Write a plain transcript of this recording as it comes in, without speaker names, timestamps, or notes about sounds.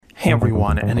Hey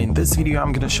everyone, and in this video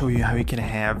I'm going to show you how you can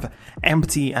have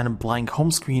empty and blank home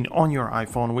screen on your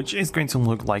iPhone, which is going to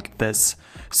look like this.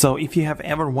 So if you have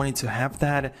ever wanted to have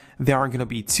that, there are going to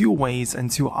be two ways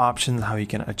and two options how you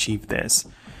can achieve this.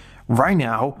 Right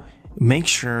now, make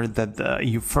sure that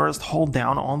you first hold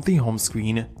down on the home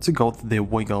screen to go to the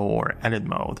wiggle or edit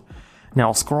mode.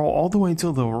 Now scroll all the way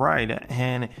to the right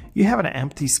and you have an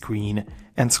empty screen,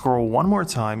 and scroll one more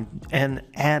time and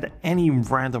add any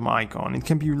random icon. It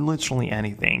can be literally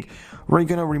anything. We're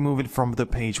gonna remove it from the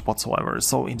page whatsoever,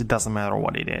 so it doesn't matter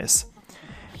what it is.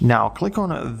 Now click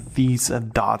on these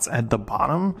dots at the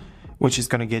bottom, which is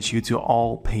gonna get you to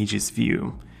all pages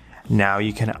view. Now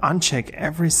you can uncheck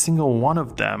every single one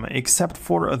of them except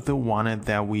for the one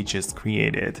that we just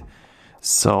created.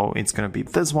 So it's gonna be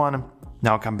this one.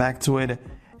 Now come back to it,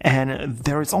 and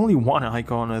there is only one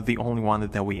icon, the only one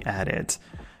that we added.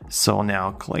 So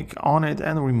now click on it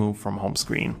and remove from home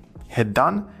screen. Hit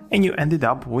done, and you ended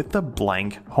up with a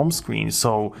blank home screen.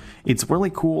 So it's really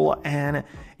cool, and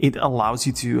it allows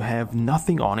you to have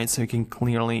nothing on it so you can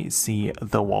clearly see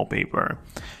the wallpaper.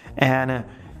 And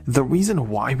the reason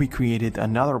why we created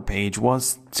another page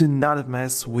was to not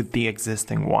mess with the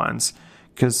existing ones,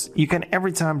 because you can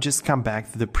every time just come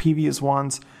back to the previous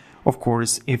ones. Of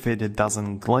course, if it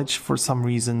doesn't glitch for some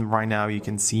reason, right now you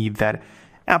can see that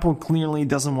Apple clearly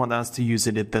doesn't want us to use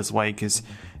it this way because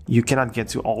you cannot get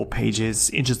to all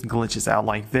pages. It just glitches out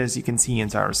like this. You can see the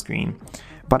entire screen.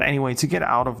 But anyway, to get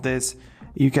out of this,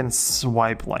 you can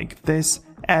swipe like this,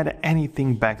 add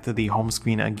anything back to the home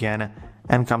screen again,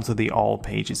 and come to the all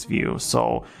pages view.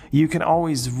 So you can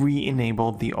always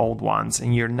re-enable the old ones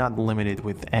and you're not limited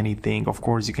with anything. Of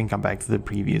course, you can come back to the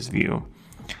previous view.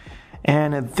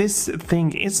 And this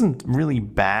thing isn't really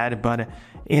bad, but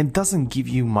it doesn't give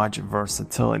you much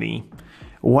versatility.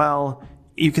 Well,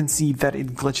 you can see that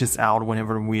it glitches out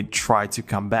whenever we try to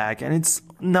come back, and it's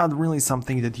not really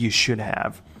something that you should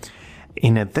have.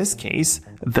 In this case,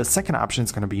 the second option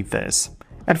is going to be this.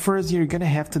 At first, you're going to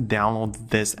have to download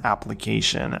this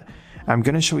application. I'm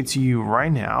going to show it to you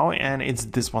right now, and it's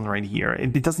this one right here.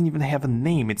 It doesn't even have a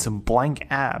name, it's a blank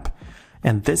app.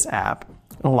 And this app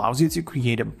allows you to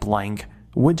create blank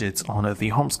widgets on the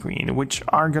home screen, which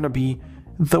are going to be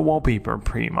the wallpaper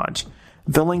pretty much.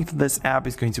 The link to this app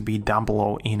is going to be down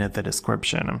below in the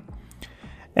description.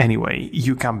 Anyway,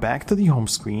 you come back to the home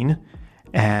screen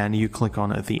and you click on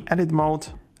the edit mode.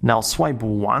 Now swipe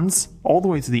once all the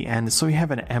way to the end so you have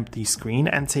an empty screen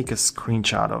and take a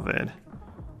screenshot of it.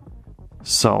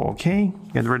 So okay,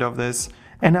 get rid of this.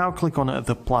 And now click on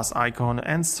the plus icon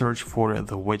and search for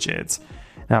the widgets.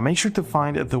 Now make sure to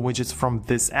find the widgets from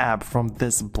this app, from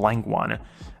this blank one.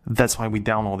 That's why we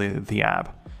downloaded the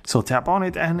app. So tap on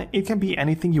it and it can be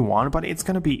anything you want, but it's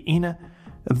going to be in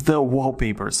the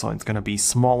wallpaper. So it's going to be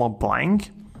smaller blank.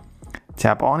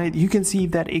 Tap on it. You can see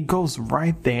that it goes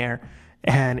right there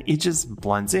and it just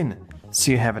blends in.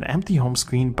 So you have an empty home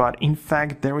screen, but in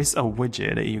fact there is a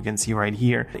widget you can see right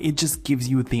here. It just gives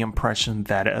you the impression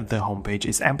that the homepage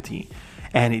is empty.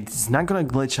 And it's not going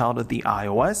to glitch out of the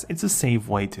iOS. It's a safe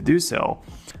way to do so.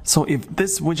 So if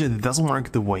this widget doesn't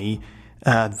work the way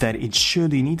that it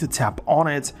should, you need to tap on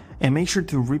it and make sure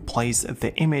to replace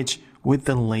the image with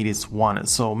the latest one.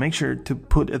 So make sure to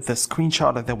put the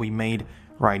screenshot that we made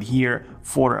right here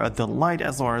for the light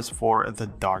as well as for the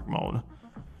dark mode.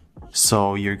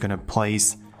 So you're going to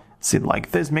place it like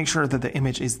this, make sure that the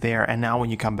image is there, and now when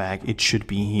you come back it should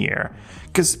be here.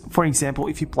 Because for example,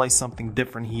 if you place something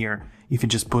different here, if you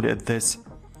just put it this,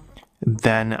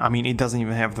 then I mean it doesn't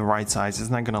even have the right size,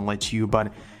 it's not gonna let you.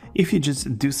 But if you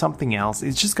just do something else,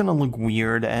 it's just gonna look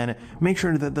weird, and make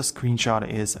sure that the screenshot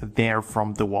is there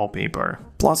from the wallpaper.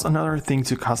 Plus another thing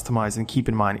to customize and keep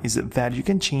in mind is that you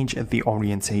can change the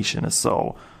orientation.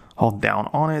 So hold down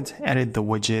on it, edit the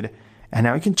widget, and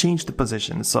now you can change the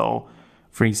position. So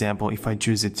for example, if I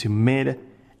choose it to mid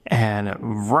and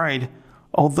right,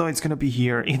 although it's going to be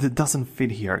here, it doesn't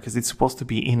fit here because it's supposed to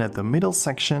be in the middle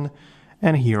section,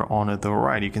 and here on the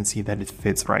right you can see that it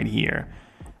fits right here.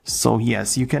 So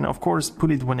yes, you can of course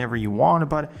put it whenever you want,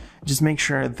 but just make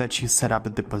sure that you set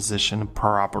up the position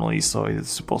properly. So it's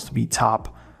supposed to be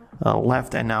top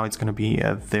left, and now it's going to be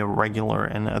the regular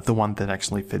and the one that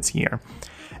actually fits here.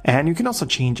 And you can also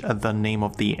change the name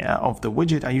of the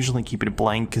widget. I usually keep it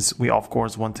blank because we of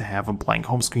course want to have a blank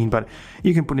home screen, but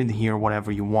you can put it here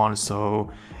whatever you want.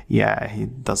 So yeah,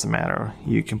 it doesn't matter.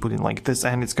 You can put it like this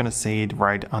and it's gonna say it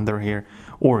right under here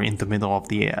or in the middle of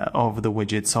the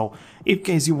widget. So in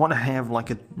case you want to have like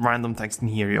a random text in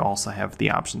here, you also have the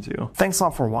option to. Thanks a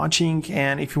lot for watching,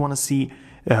 and if you want to see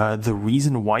the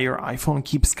reason why your iPhone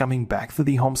keeps coming back to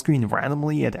the home screen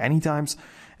randomly at any times,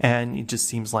 and it just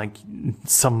seems like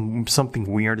something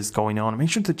weird is going on, make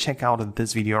sure to check out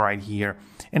this video right here,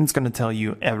 and it's going to tell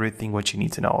you everything what you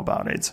need to know about it.